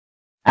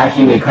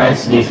Actually, we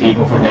credits to these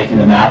people for making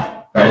the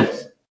map.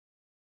 Credits.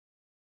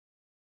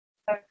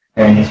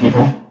 And these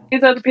people.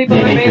 These are the people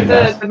who made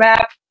the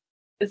map.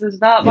 This is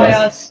not by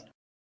us.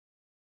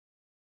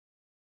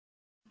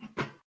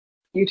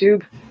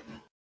 YouTube.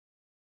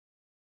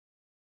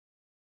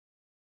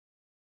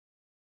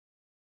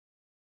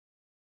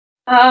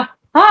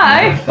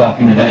 Hi!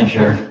 Fucking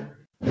adventure.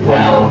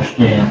 Well,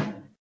 shit.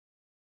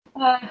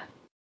 Why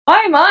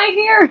am I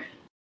here?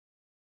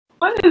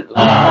 What is...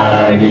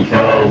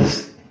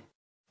 because...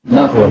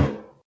 No clue.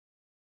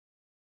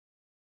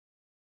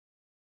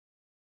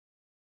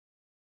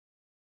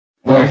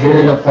 We're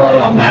here to play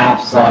a map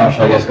 /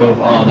 I guess go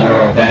on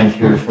our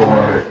adventure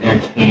for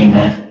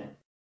entertainment.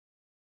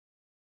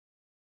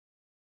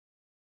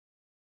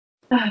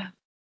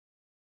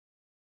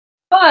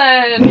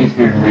 Fun! You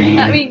could read.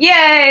 I mean,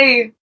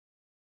 yay!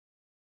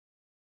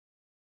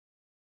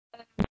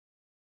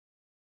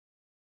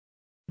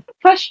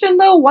 Question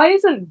though, why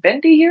isn't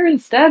Bendy here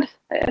instead?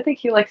 I think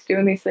he likes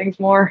doing these things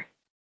more.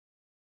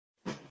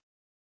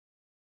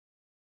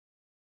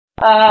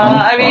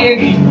 I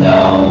mean...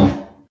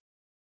 No.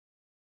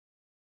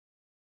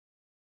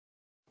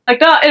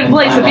 Like, not in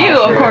place of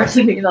you, of course,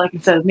 I mean, like,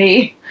 instead of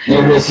me.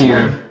 You're just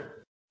here.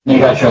 You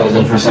got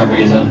chosen for some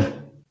reason.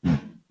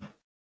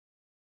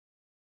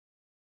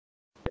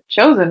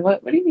 Chosen?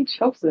 What do you mean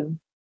chosen?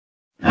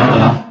 I don't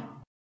know.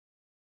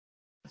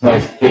 It's my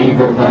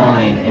favorite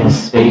line in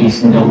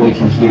space. Nobody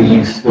can hear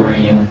you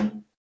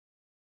scream.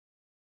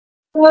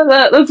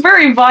 That's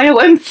very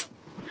violent.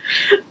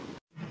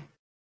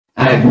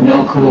 I have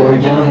no clue what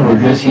we're doing.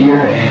 We're just here,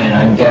 and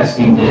I'm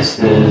guessing this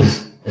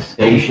is a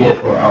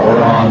spaceship or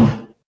we're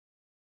on.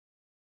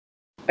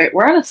 Wait,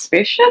 we're on a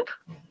spaceship?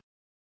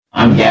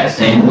 I'm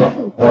guessing,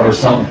 or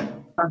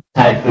some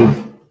type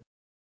of.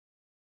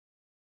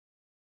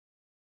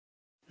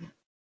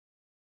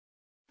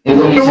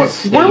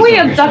 Were we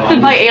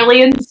abducted by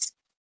aliens?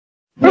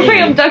 Were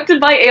we abducted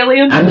by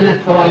aliens? I'm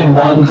just pulling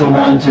 1 to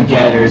 1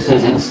 together. It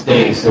says in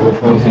space, so we're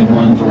pulling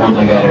 1 to 1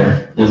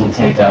 together. Doesn't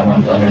take that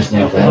one to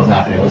understand what the hell's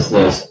happening. What's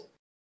this?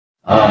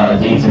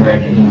 These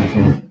American we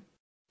can.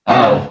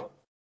 Oh.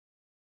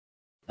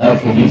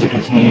 Okay, these are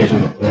containers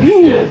of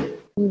shit.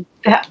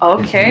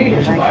 Okay.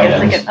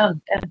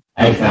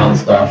 I found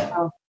stuff.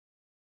 Oh.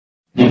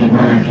 These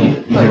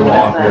are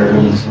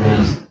lockers.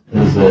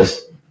 What is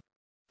this?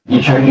 You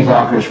turn these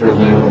lockers for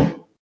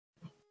loot.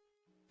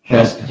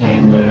 Chest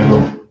contain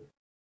loot.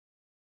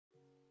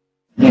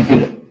 You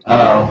could.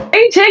 Oh. Are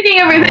you taking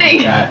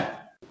everything?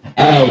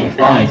 Hey,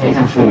 fine, take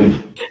some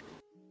food.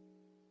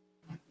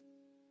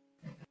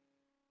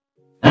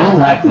 I don't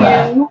like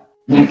that.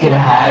 You could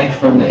hide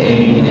from the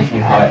alien if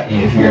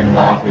you're in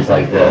lockers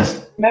like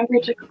this. Remember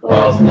to close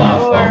well, it's not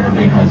fun for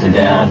being hunted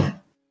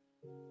down.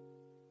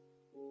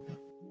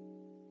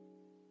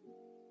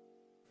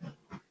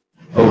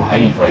 Oh,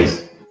 hiding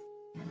place.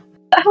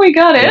 We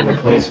got it. The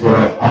place where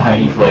a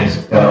hiding place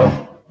go.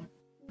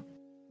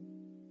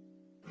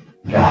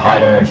 You can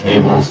hide on our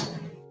tables.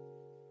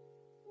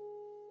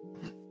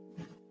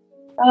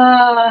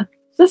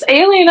 Is this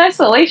alien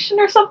isolation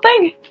or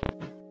something?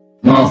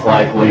 Most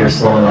likely you're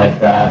slowing like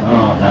that. I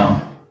don't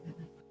know.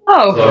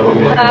 Oh. So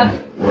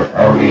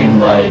are we in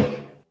like...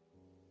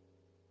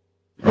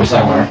 We're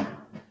somewhere.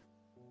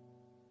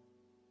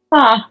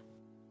 Huh.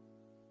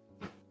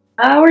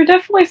 We're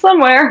definitely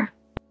somewhere.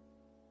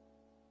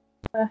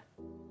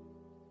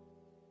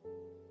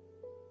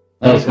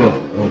 Let's go.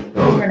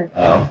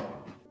 Oh.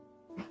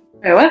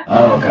 Wait, what?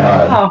 Oh,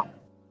 God. Oh.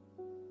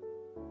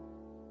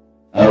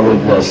 I would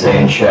just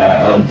say in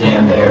chat, oh,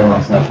 damn, the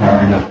airlock's not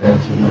powering up there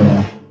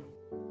too.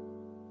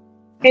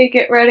 Okay,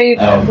 get ready.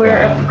 Oh, we're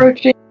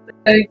approaching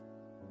the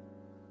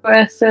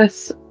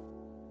USS.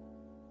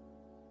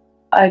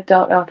 I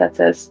don't know what that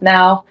says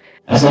now.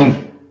 I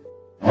think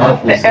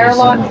the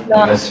airlock's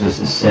not. This was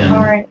a sim.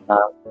 Alright,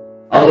 oh,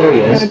 there he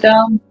is. Go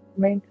down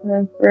the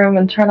maintenance room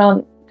and turn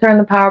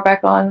the power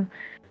back on.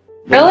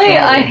 Really?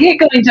 I hate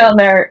going down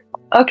there.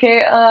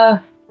 Okay,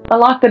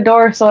 unlock the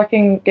door so I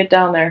can get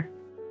down there.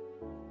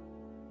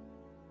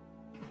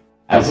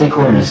 I think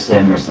we're in a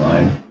sim or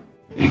something.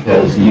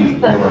 Because you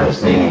were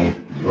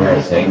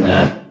saying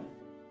that.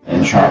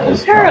 And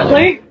Charlie's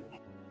apparently.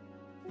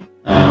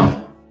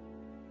 Oh.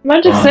 Am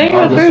I just saying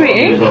it through the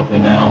ink?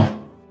 Open now.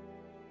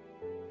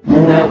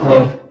 No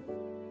clue.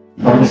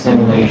 More of a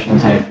simulation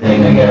type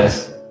thing, I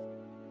guess.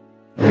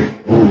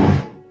 Ooh.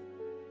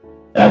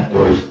 That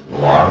door's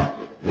locked.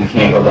 We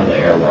can't go down the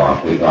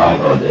airlock. We gotta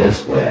go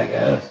this way, I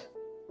guess.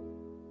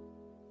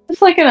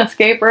 It's like an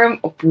escape room.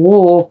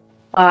 Whoa.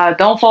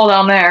 Don't fall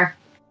down there.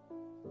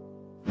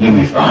 You'll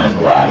be fine as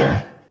a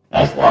ladder.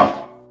 That's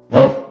locked.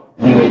 Nope.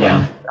 Anyway,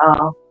 down.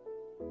 Oh.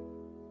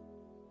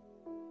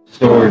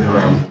 Storage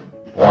room.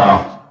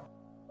 Locked.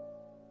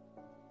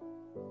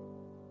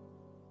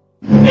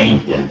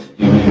 Maintenance.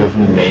 Do we go for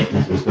the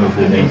maintenance? Let's go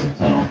for the maintenance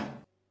tunnel.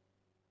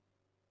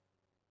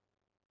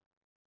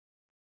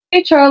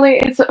 Hey Charlie,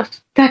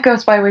 that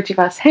goes by way too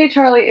fast. Hey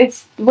Charlie,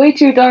 it's way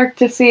too dark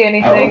to see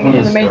anything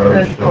in the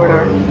maintenance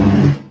corridor.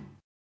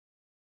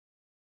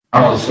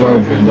 Oh, the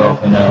storage room's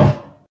open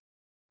now.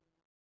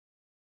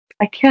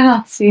 I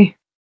cannot see.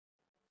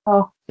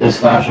 Oh. This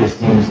flashlight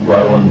seems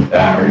low on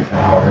battery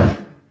power.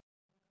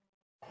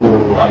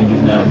 Cool, I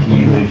do not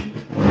use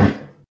it.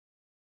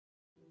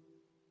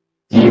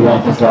 Do you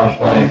want the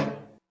flashlight?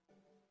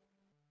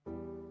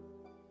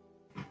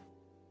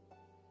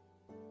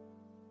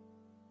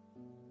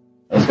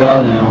 Let's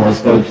go now.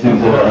 Let's go to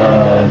the,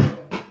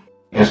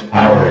 I guess,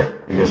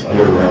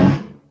 other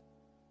room.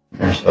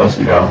 We're supposed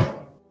to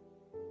go.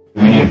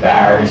 Do we need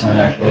batteries on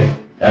actually?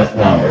 That's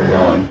not where we're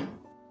going.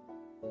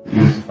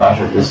 Use the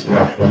flashlight this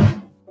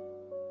direction.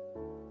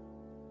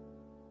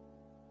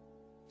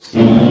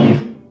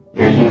 Steve,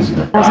 you're using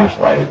the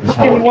flashlight. Just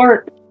hold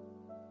it.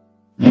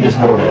 You just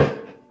hold it.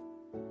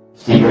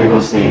 Steve, you're able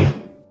to see.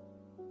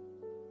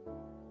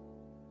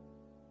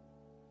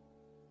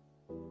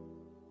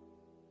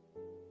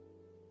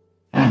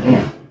 God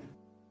damn.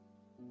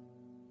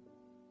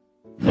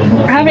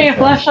 For having a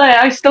flashlight,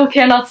 I still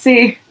cannot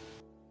see.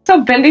 That's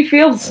how Bendy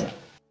feels.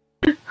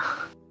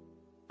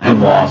 I'm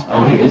lost.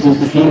 Oh, wait, is this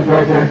the fuse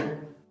right there?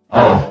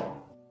 Oh.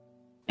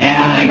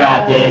 Yeah, I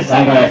got this.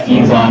 I got a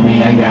fuse on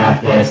me. I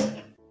got this.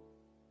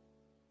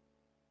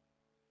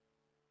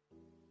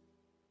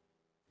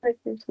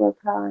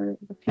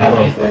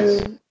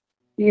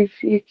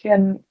 If you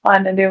can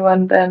find a new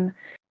one, then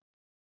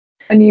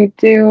when you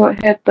do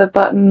hit the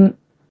button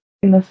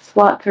in the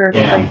slot to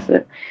replace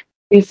it,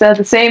 you said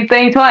the same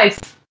thing twice.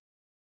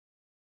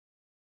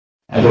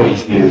 How do we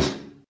fuse?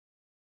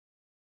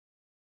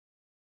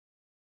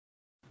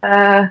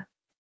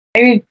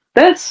 Maybe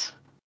this?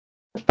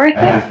 Right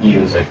I have to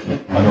use it.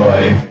 How do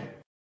I?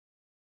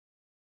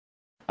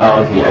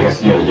 Oh, okay, I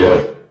guess you gotta do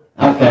it.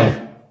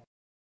 Okay.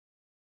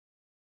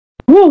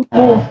 Woo!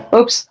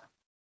 Oops.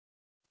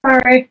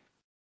 Sorry.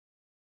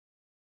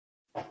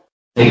 I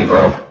think it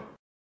broke.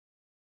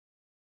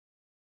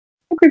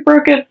 We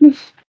broke it.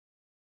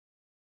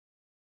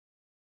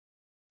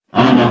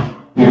 I don't know.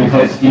 We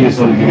replaced the fuse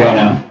so we can go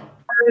now.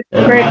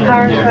 Great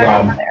power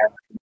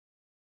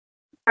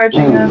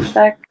charging us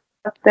back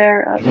up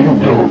there. I don't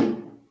know.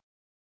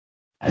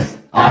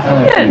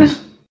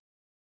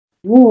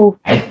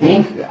 I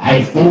think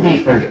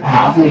they forgot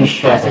half of these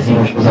chests. I think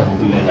we're supposed to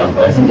have loot in them,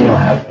 but I think they don't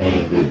have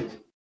any loot.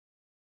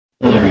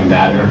 Doesn't really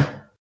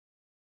matter.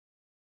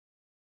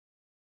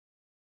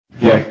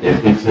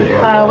 Objective. It's the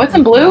air. What's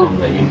in blue?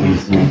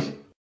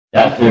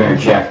 That's their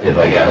objective,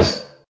 I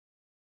guess.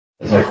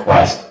 It's their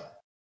quest.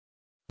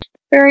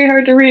 Very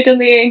hard to read in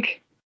the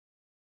ink.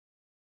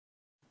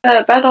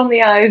 Bad on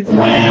the eyes. Wah,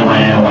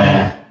 wah,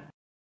 wah.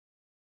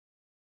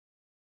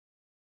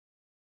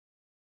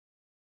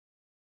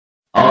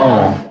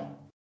 Oh.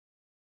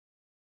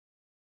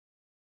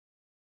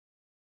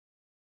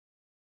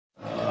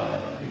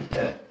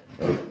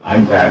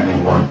 I'm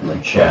grabbing one from the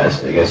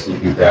chest. I guess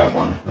if you grab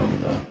one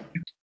from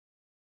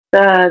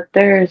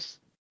there's...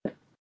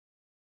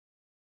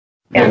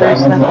 Yeah,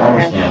 there's one from the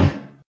armor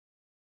stand.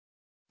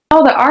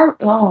 Oh, the arm...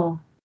 Oh.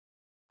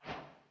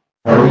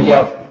 Hurry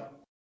up.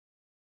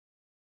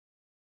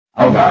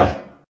 Oh,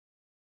 God.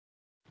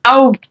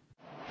 Oh.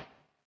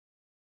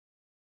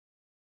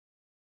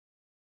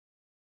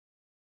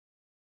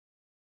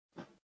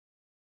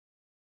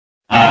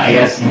 I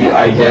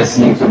guess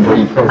you can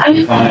pretty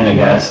perfectly fine, I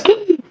guess.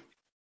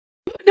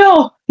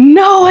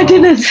 No, I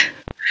didn't.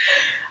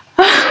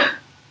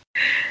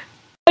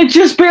 I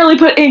just barely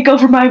put ink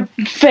over my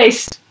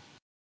face.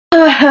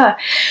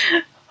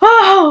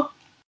 Oh.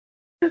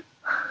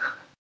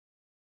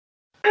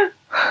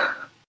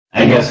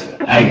 I guess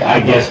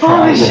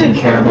probably doesn't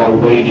care about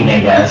waiting,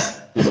 I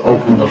guess. Just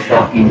open the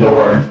fucking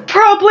door.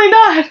 Probably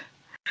not.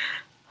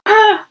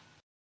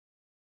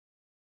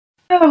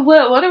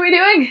 What are we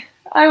doing?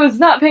 I was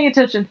not paying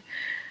attention.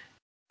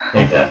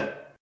 Take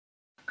that.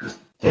 Just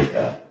take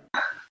that.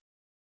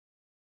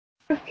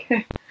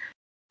 Okay.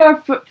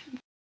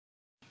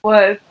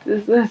 What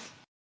is this?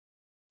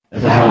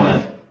 It's a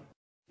helmet.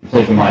 I'm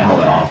taking my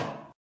helmet off.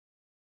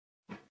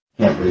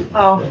 Can't breathe.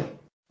 Oh.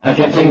 I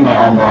kept taking my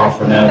armor off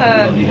for now because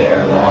I don't need to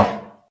airlock.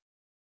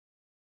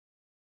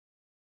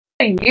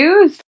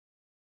 Used?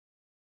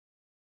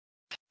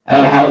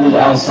 How did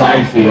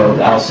outside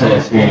feel? Outside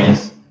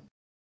experience?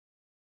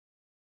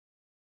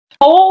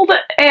 Old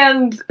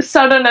and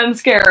sudden and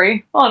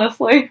scary,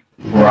 honestly.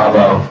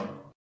 Bravo.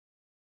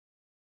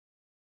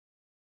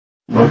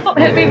 Don't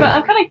hit me, but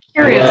I'm kind of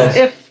curious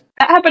if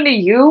that happened to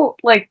you.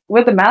 Like,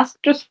 would the mask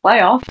just fly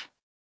off?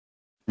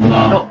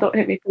 No. Don't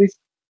hit me, please.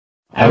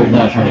 I was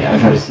not trying to. I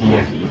was trying to see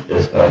if you eat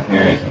this, but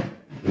here I can.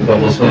 We go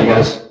this way, I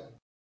guess.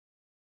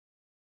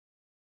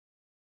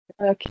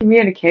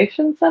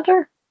 Communication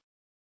center.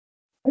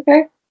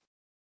 Okay.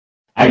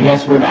 I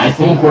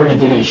think we're gonna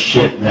do this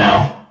ship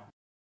now.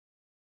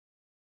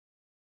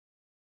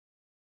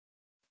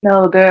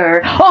 No,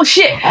 there. Oh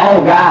shit!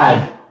 Oh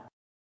god!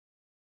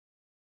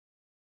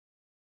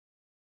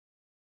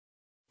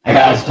 I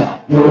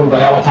gotta move. I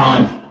got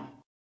time.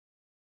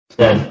 It's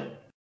dead.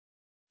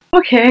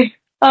 Okay.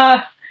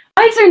 Why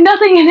is there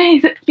nothing in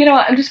anything? You know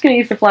what? I'm just gonna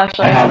use the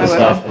flashlight. I have the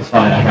stuff. It's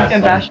fine. I got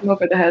and bash him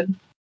over the head.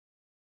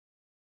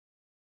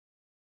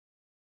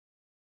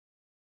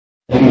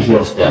 Maybe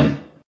heal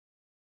stem.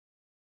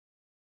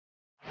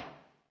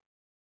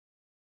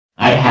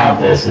 I have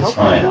this, it's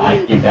fine.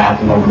 I can bat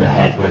him over the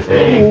head with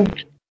a,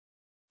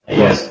 I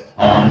guess,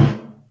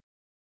 on.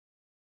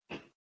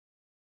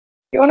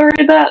 You wanna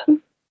read that?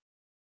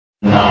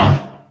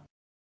 Nah.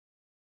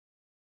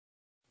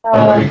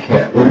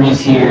 We're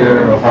just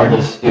here, a part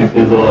of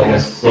stupid little, like a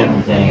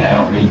sim thing. I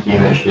don't really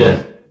give a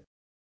shit.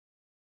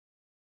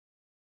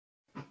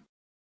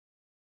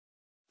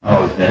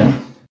 Oh, then?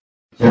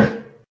 Is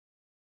there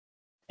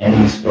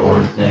any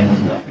stored things?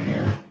 Nothing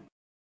here.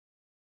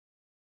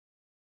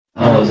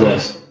 How is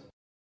this?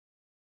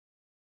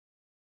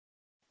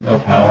 No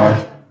power.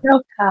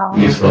 No power.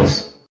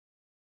 Useless.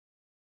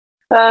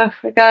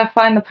 We gotta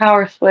find the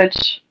power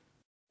switch.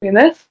 See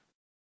this?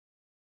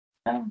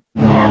 Oh.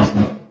 No, it's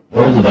not.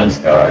 Where's the vents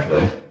go,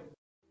 actually?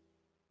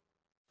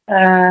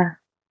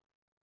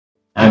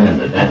 I'm in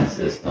the vent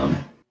system.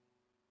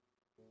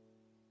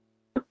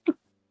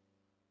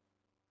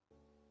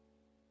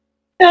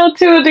 Yeah,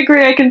 to a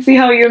degree, I can see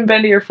how you and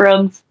Bendy are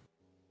friends.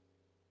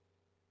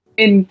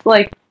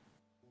 Like,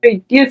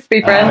 we used to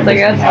be friends, I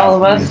guess, all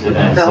of us. The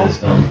vent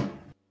system.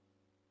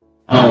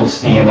 I don't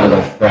see him as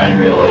a friend,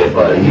 really,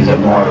 but he's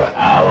more of an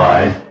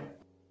ally.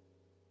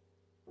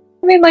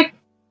 I mean, like,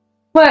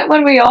 but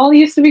when we all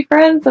used to be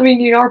friends, I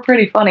mean, you are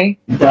pretty funny.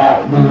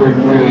 That, we were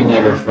really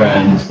never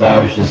friends.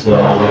 That was just an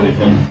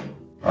illusion.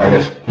 Or I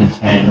guess,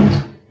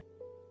 pretend.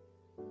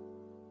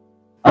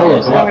 Oh,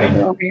 look, a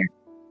weapon. Over here.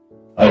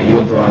 Oh, you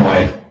went the wrong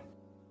way.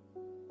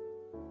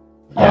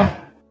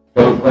 Yeah.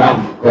 Go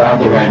grab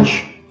the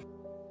wrench.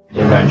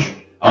 The wrench.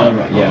 Oh,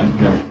 yeah,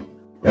 no.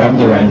 Grab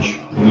the wrench.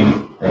 We need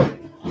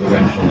the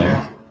wrench in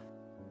there.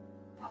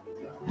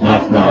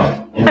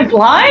 No. I'm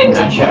blind? In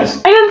that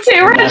chest. I didn't see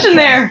a wrench in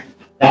there!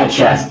 That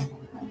chest.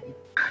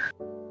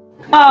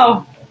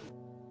 Oh.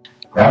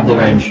 Grab the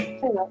wrench.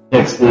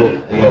 Fix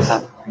it, I guess.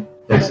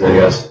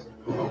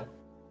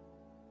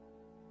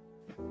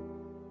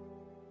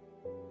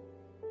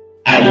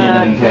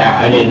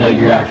 I didn't know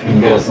you were actually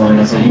good at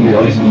something, so you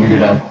always knew you're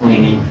good at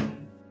cleaning.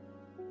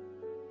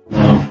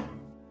 No.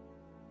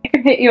 I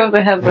can hit you over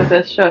the head with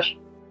this, shush.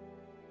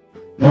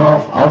 No,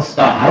 I'll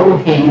stop. I will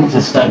hit you with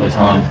a stun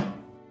baton.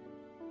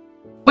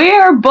 We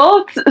are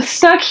both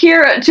stuck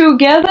here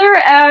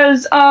together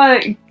as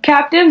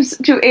captives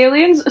to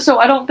aliens, so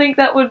I don't think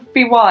that would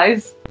be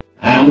wise.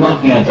 I'm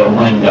looking at the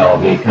window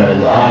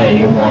because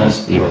I want to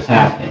see what's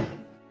happening.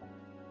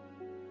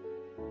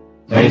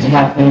 Is anything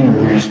happening, or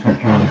we're just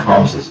turning on the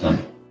comm system?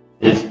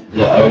 Is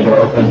the other door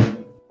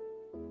open?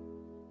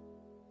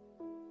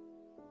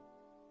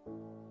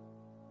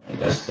 I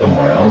guess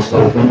somewhere else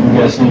open, I'm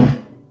guessing.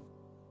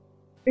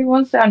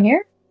 One's down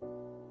here?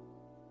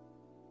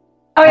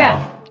 Oh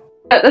yeah.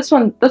 This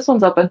one's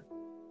open.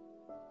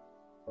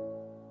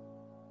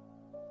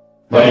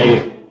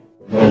 Wait,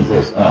 what is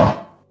this?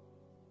 Oh.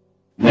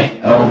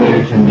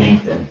 Elevator to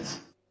maintenance.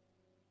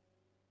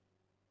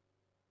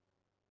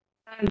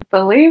 I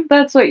believe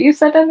that's what you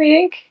said in the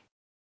Inkk?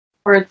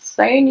 Or it's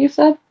saying you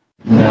said?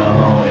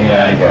 No,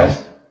 yeah, I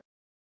guess.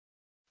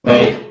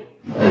 Wait,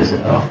 what is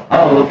it?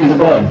 Oh, look, he's a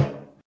bug.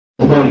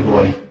 The buggy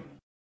boy.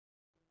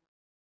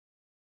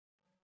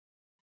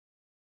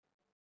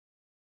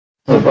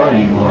 The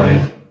buggy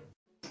boy.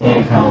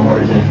 Yeah,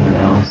 Commodore is anything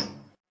else.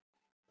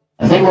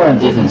 I think we're on a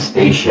different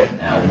spaceship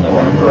now than the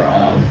one we're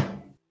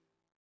on.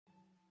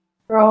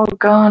 They're all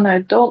gone. I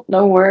don't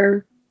know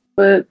where,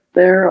 but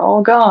they're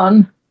all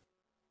gone.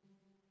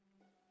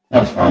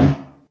 That's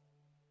fun.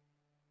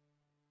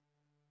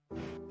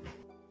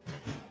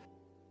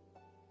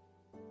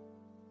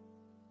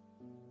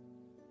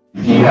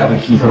 Do you have a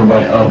key for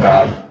everybody? Oh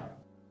god.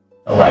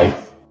 A light.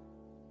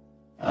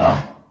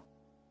 Oh.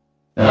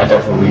 Been like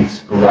that for weeks.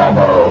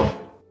 Bravo.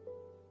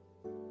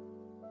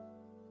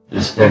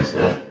 Just fix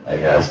it, I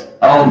guess.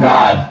 Oh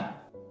god.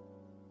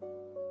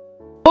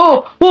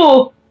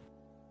 Oh!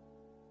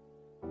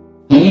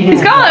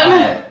 He's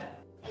gone!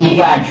 He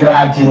got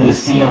dragged to the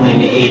ceiling,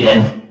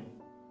 Aiden.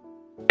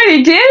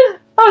 He did?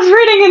 I was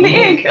reading in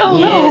the Inkk. Oh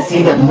you no! Didn't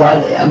see the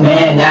blood,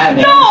 man. That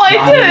man. No,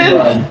 I didn't.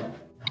 Blood.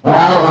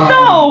 Well,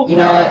 no. You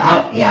know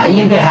what? Yeah,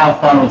 you can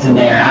have fun with in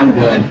there. I'm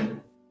good.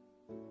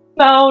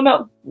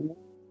 No.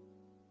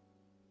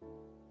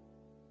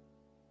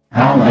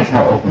 I don't like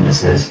how open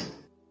this is.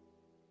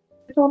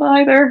 I don't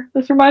either.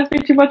 This reminds me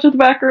too much of the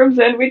back rooms,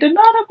 and we did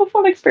not have a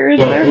fun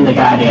experience there. In the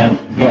goddamn.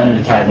 Get under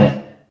the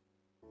cabinet.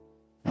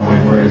 Oh,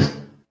 wait, where is?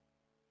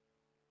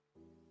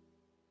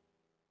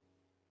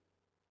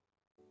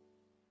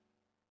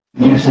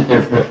 You sit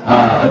there for,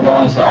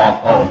 go into the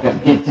office. Oh,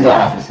 get to the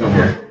office, go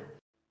here.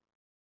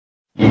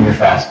 You're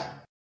fast.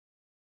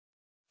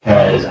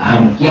 Because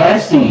I'm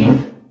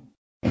guessing,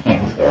 I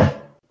can't go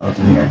there. Oh, it's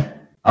in here.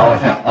 Oh, I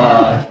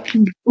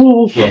found,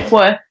 Ooh, shit.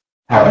 What?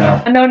 Power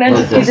now. Unknown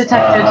entity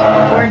detected.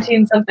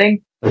 Quarantine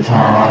something.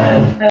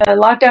 Baton.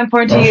 Lockdown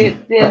quarantine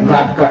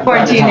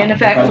in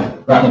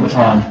effect. Grab the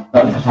baton.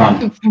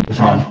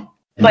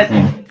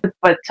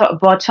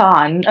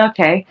 Baton.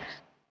 Okay.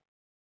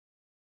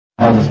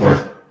 How does this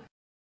work?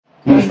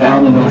 You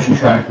found the motion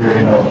tracker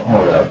and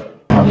hold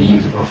up. how to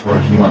use it before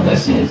if you want that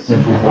scene.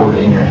 Simply hold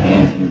it in your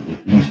hand and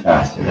it use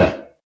faster.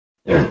 That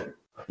they're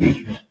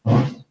creatures.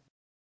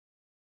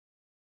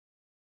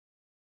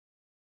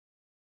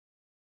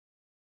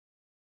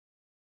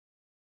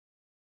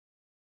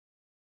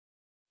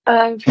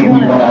 If you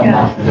want to,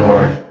 unlock the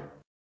door.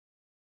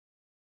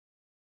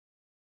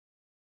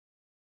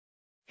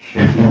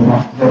 Should we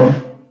unlock the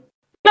door?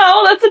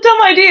 No, that's a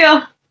dumb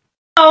idea.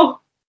 No.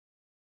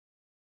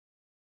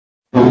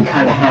 But we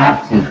kind of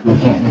have to. We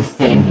can't just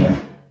sit in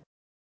here.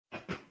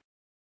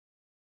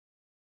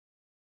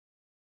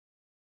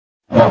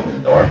 I'll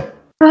open the door.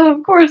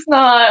 Of course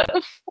not.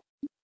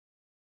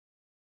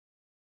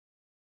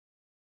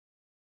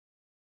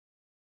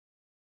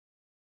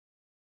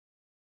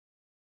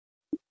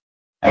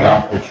 I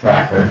got the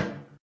tracker.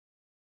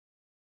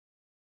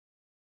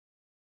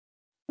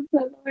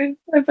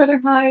 I better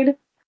hide.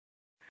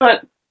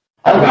 But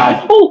Oh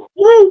god.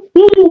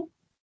 oh,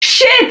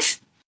 shit!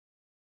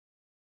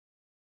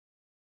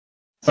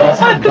 So that's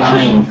how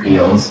dying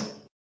feels.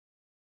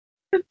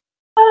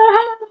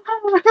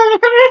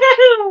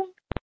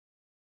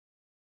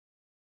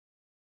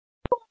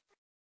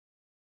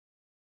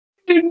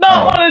 Do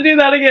not want to do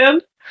that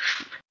again.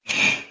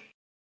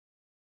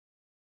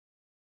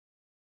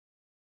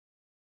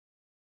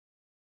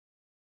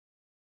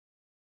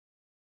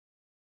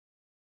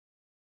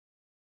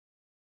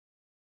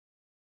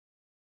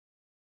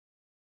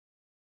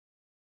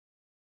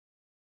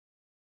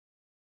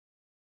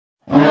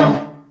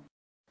 Well,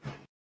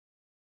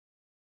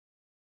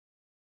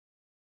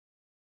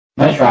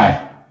 let's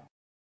try.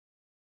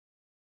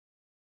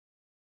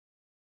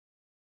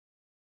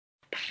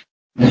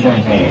 Let's try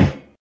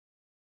again.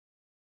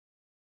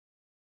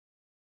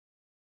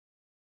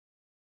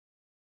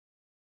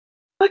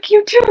 Fuck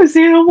you too,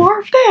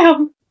 Xenomorph,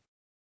 damn!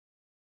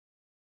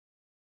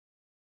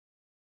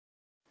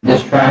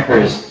 This tracker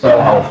is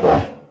so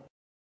helpful.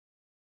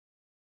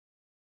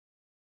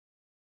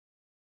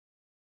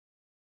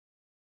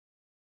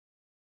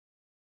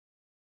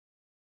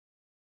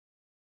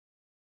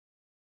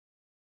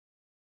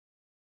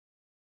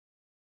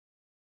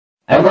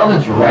 I love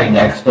it's right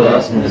next to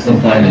us and the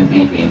same time it's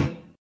beeping.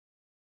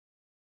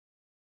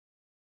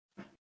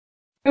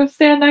 Go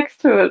stand next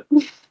to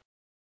it.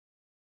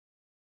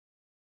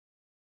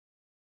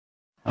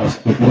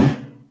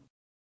 Housekeeping.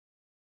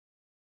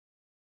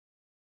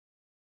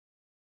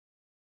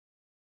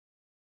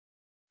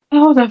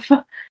 Oh, the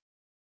fuck.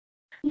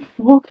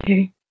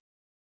 Okay.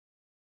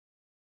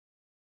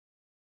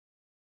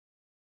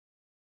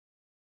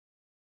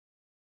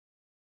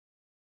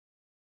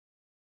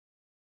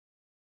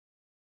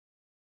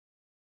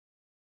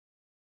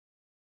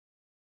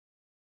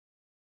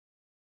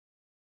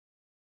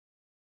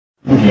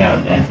 Yeah,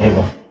 on that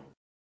table.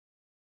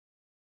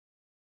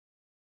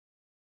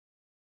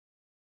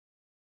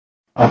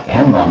 Okay,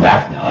 I'm going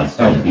back now. It's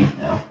starting to beep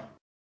now.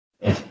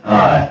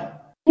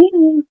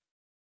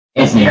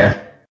 It's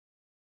near.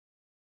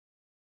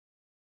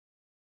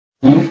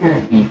 Do you hear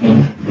it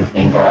beeping? The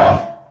thing go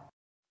off?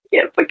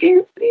 Yeah,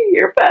 fucking see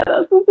your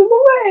badass is in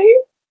the way.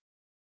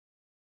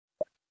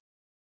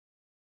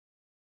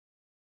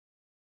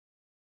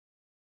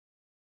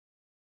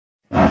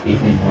 Not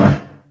beeping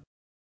anymore.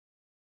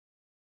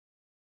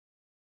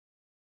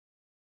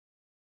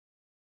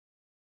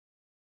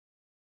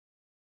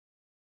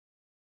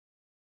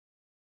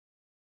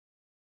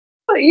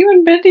 What you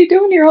and Bendy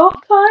do in your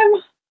off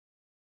time?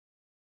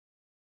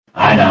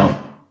 I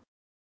know.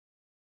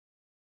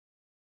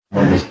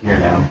 We're just here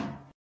now.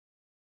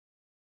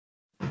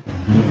 I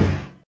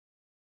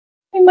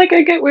mean, like,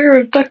 I get we were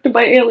abducted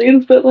by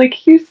aliens, but,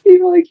 like, you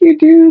seem like you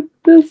do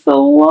this a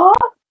lot.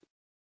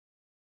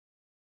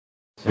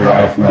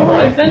 Survive from my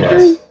life,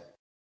 Adventures? yes.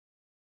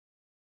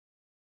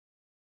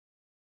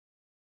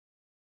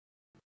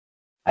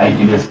 I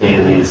do this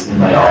daily. This is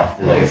my off.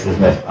 This is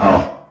my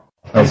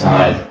place to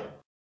hide.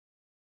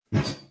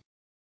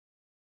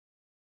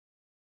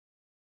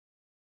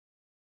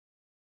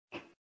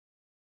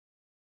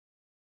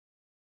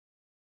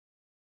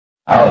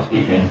 I was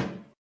beeping.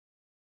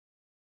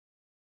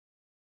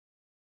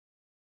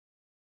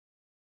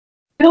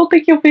 I don't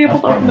think you'll be able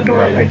to open the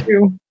door if I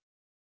do.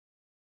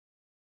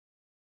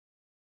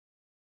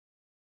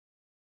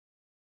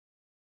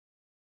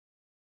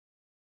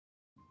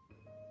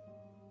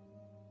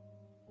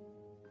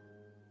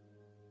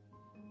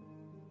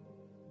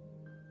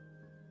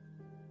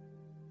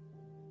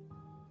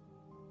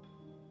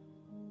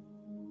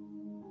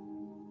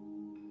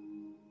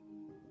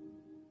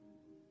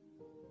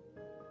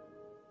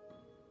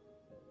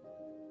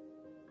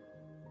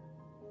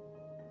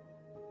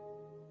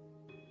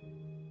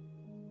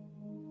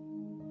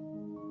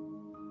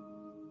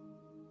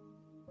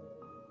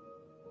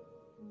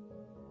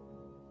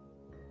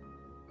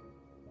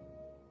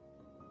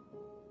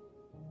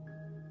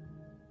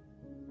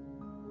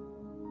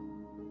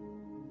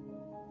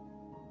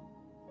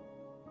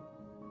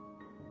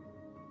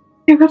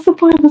 Yeah, what's the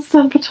point of the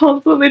stun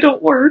batons when they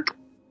don't work?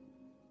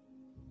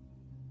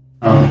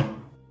 Oh.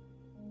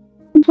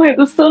 The point of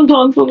the stun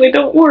batons when they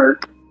don't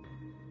work.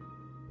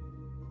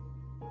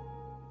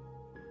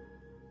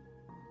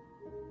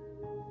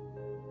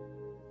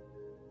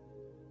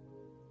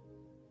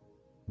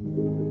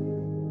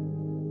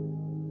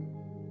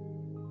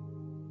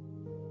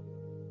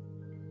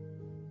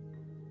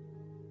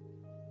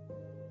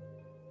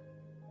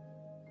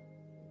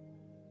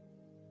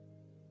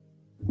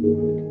 It's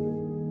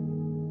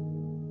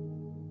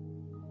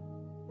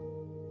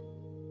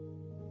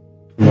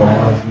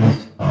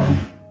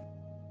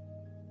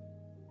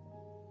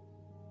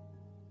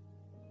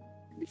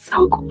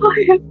so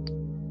quiet.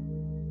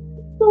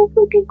 So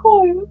freaking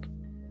quiet.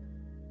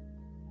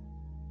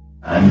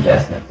 I'm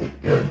definitely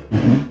good.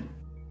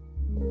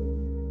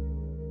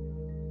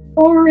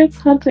 Or it's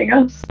hunting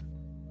us.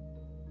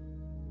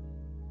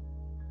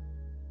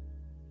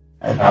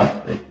 I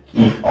got the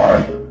key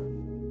card.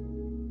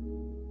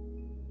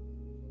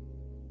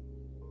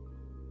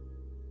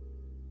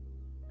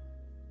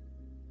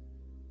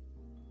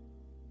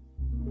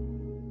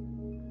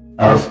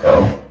 Let's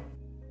go.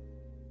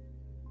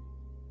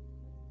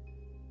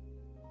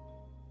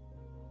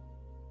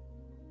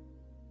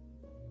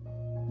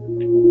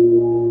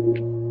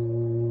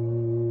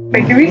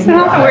 Wait, do we still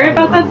have to worry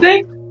about that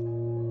thing?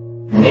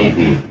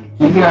 Maybe.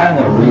 Keep your eye on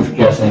the roof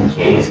just in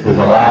case, because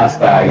the last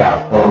guy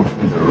got pulled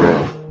through the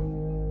roof.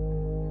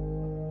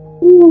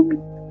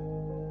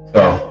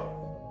 So.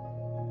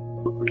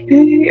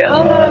 Okay,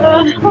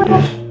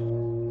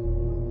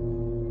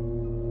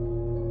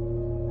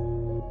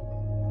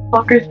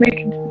 Walker's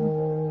making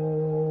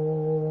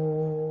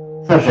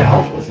such a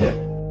helpless hit.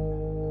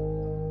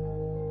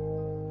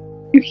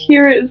 You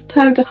hear it, it's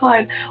time to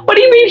hide. What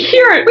do you mean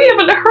hear it? We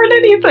haven't heard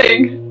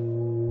anything!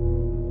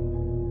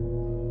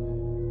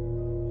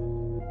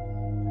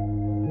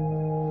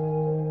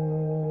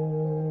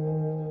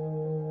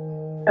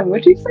 And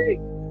what'd you say?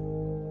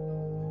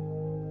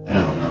 I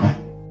don't know.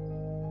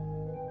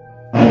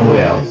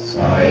 Anyway,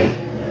 outside.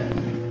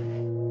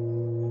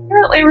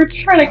 Apparently we're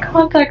trying to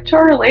contact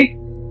Charlie.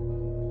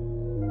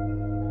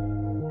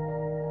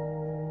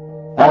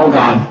 Oh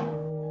god.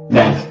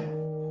 Next.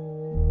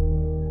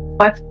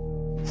 What?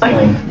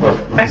 Ceiling. Look,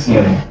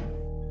 ceiling.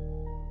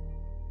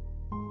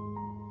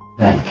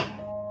 Thank.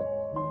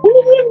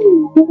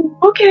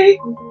 Okay.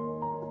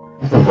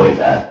 Let's avoid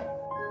that.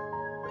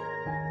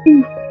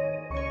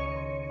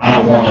 I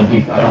don't want to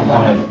become,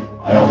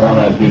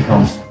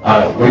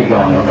 where are you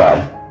going, oh god?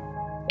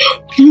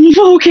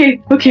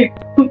 Okay.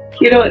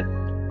 You know what?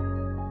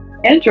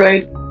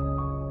 Android.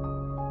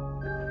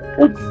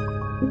 That's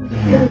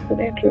an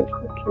android.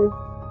 Okay.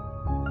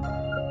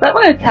 That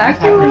one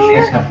attacked you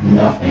earlier? Have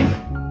nothing.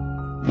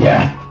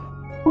 Yeah.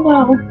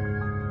 Wow.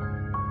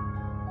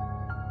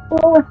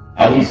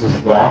 At least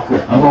this locker.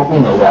 I'm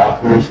opening the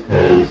lockers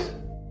because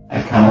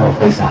I kind of want a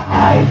place to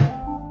hide.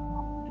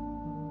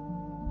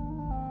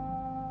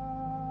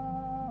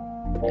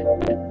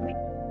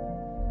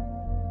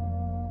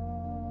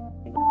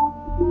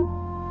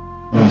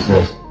 What's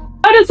this?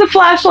 How does the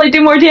flashlight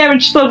do more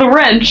damage than the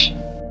wrench?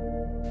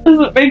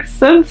 Doesn't make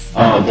sense.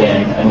 Oh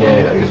dang! I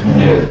guess we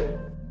need to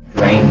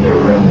drain the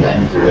room to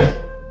enter it.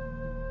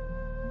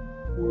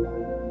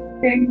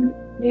 Okay,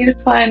 need to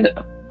find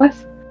what?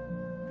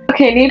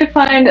 Okay, need to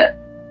find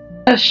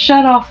a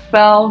shut-off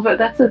valve.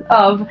 That's an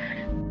of.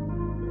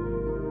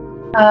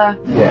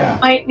 Yeah.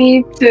 Might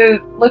need to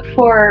look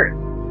for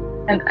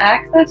an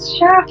access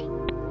shaft.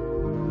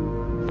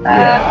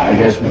 Yeah, I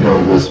guess we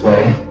go this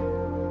way.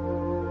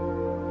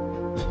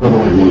 Let's go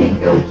where we didn't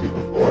go to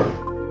before.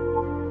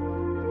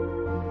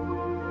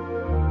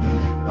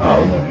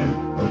 Oh, man.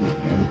 Those are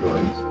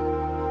androids.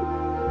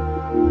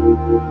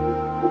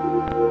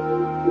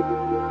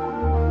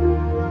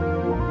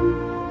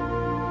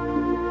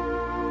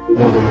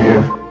 Over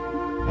here.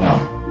 No.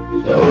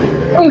 It's over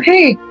here. Oh,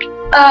 hey!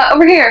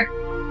 Over here!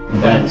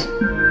 Vent.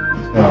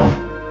 Let's go.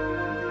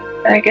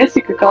 I guess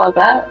you could call it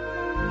that.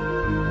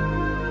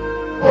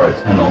 Or a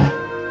tunnel.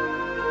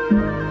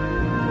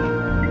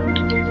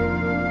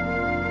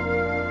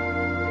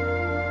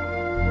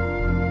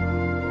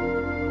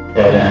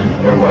 Dead end,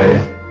 other way.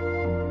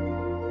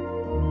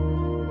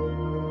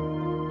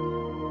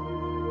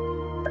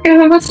 Okay,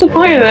 then what's the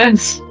point of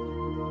this?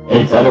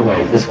 It's other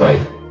way, this way.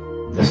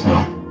 This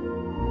no.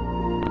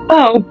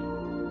 Oh.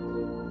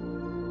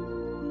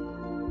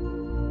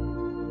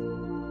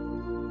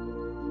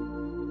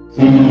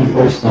 See,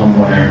 we're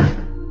somewhere.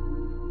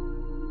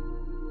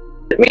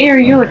 Me or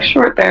you look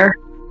short there?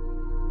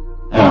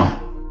 Oh.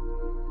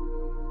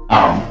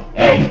 Oh,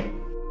 hey.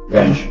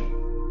 Wrench.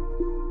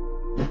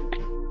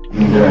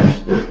 Need the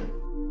wrench too.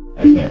 I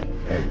can't.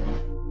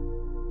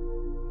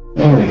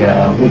 There we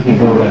go. We can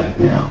go back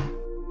now.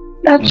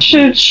 That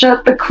should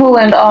shut the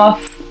coolant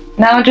off.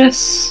 Now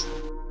just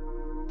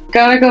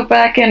gotta go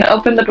back and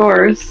open the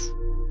doors.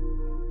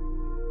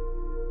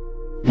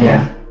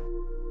 Yeah.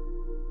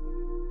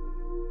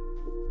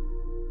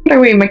 What are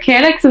we,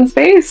 mechanics in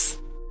space?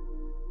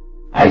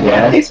 I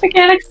guess. Space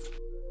mechanics?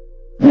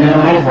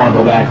 No, I just want to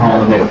go back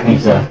home and make a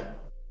pizza.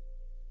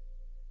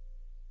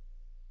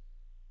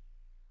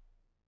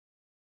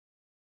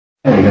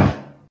 There you go.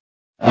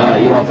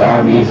 You want the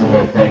Arby's and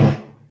that thing?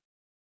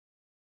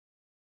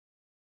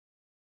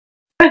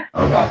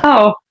 Oh god.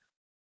 Oh.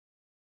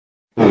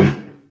 Food.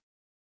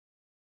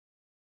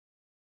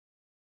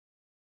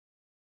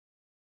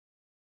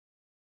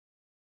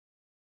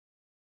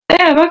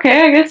 Damn,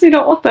 okay, I guess you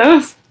don't want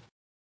those.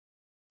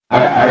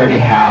 I already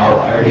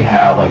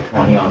have like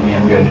 20 on me,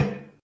 I'm good.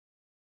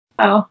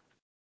 Oh.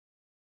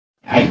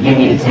 You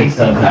need to take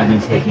some, but I've been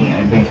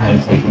kind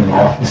of taking them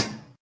all.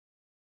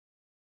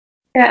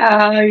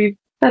 Yeah, you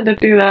tend to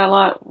do that a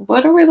lot.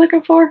 What are we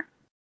looking for?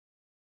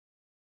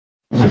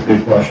 That's a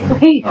good question.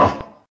 Wait.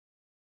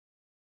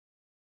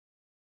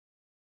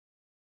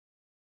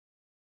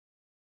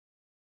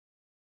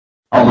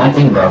 Oh, my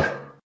thing broke.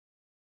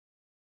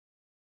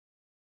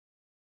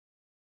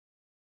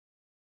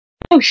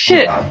 Oh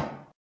shit!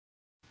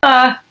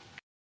 Fun.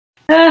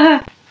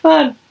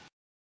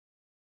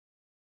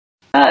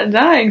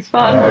 Dying's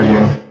fun. Where are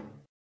you?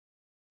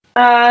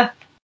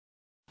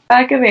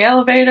 Back in the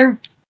elevator.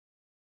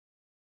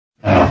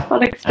 Oh.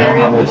 Fun I experience.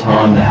 don't have the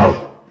time to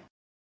help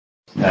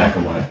smack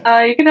away.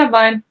 You can have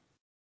mine.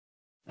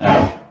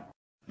 Oh.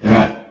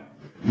 You're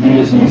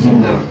just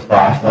using the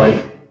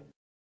flashlight?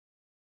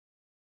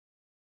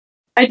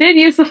 I did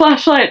use the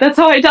flashlight, that's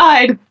how I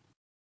died!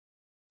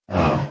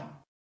 Oh.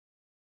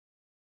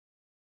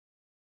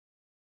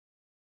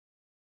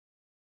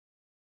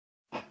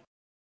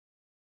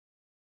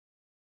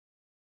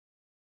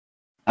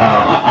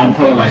 I'm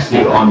putting my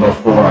suit on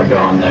before I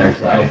go in there,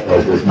 because I feel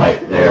like this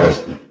might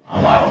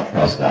I don't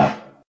trust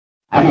that.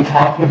 Have you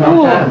talked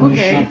about that?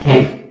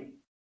 Okay.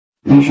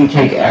 We should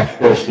take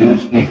extra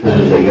suits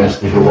because I guess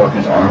they could work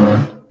as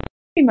armor.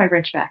 Need my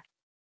wrench back.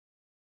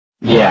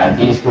 Yeah,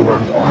 these could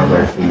work as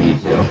armor if we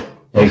need to.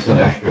 Take some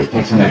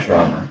extra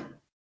armor.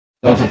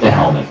 Don't take the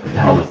helmet, because the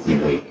helmet's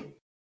too weak.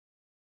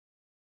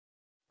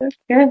 That's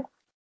good.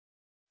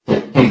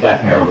 Take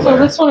that pair over So there.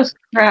 this one is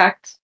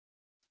cracked.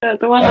 The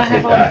one I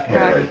have on is cracked.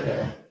 Right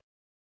there.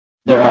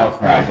 They're all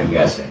cracked, I'm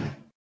guessing.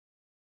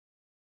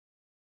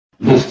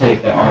 Just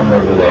take the armor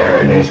over there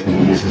and basically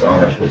use his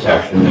armor as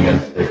protection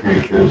against the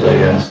creatures, I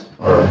guess.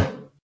 Or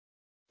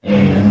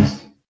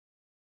aliens.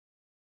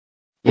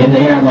 In the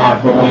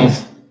airlock,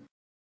 boys.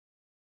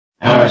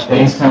 Outer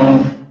space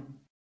time.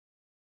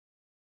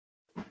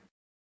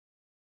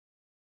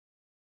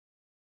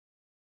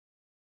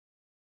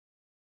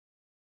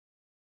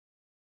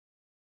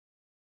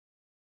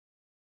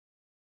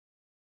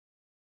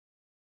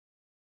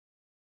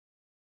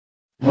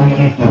 What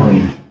are you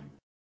doing?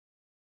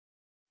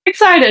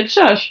 Excited,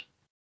 shush!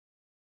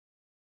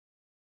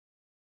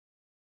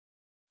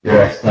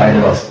 You're excited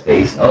about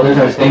space. Oh, there's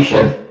our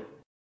spaceship.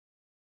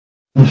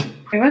 Wait,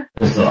 what?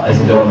 This is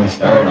the one we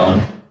started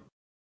on.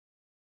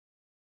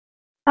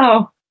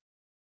 Oh.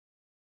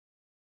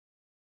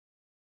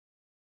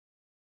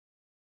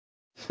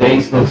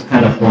 Space looks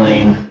kind of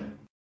plain.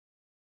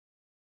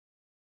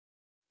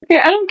 Okay,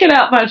 I don't get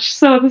out much,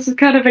 so this is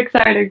kind of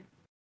exciting.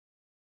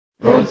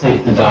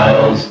 Rotate the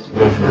dials to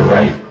go to the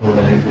right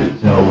click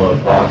until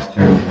the box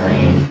turns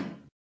green.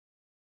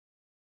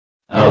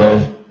 Oh,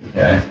 there's...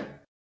 Okay.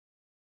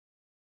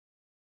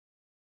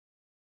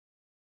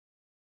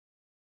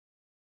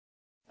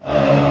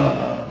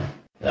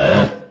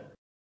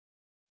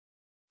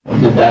 What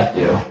did that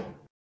do?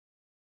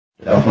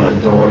 Did it open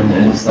a door in the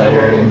inside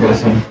area, I'm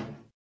guessing?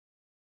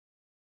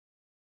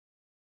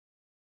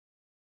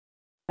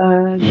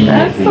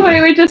 That's the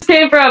way we just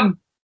came from!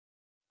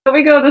 Can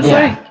we go this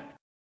way?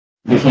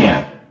 We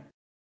can't.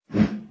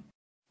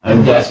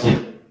 I'm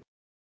guessing.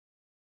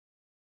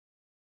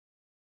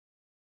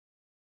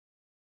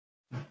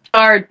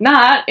 Or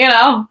not, you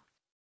know.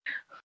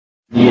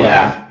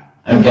 Yeah.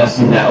 I'm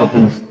guessing that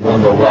opens one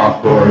of the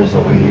locked doors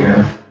over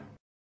here.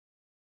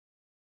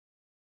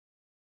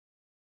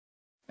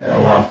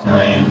 Airlock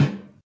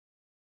time.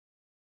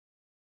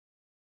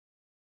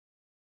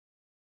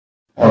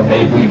 Or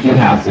maybe we do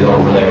have to go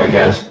over there, I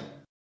guess.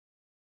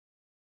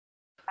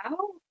 How?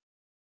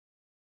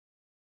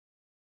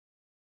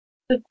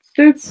 The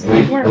suits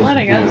weren't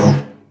letting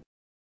us.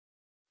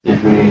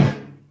 Did we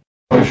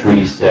push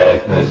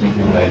reset? Because I think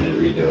we might have to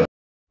redo it.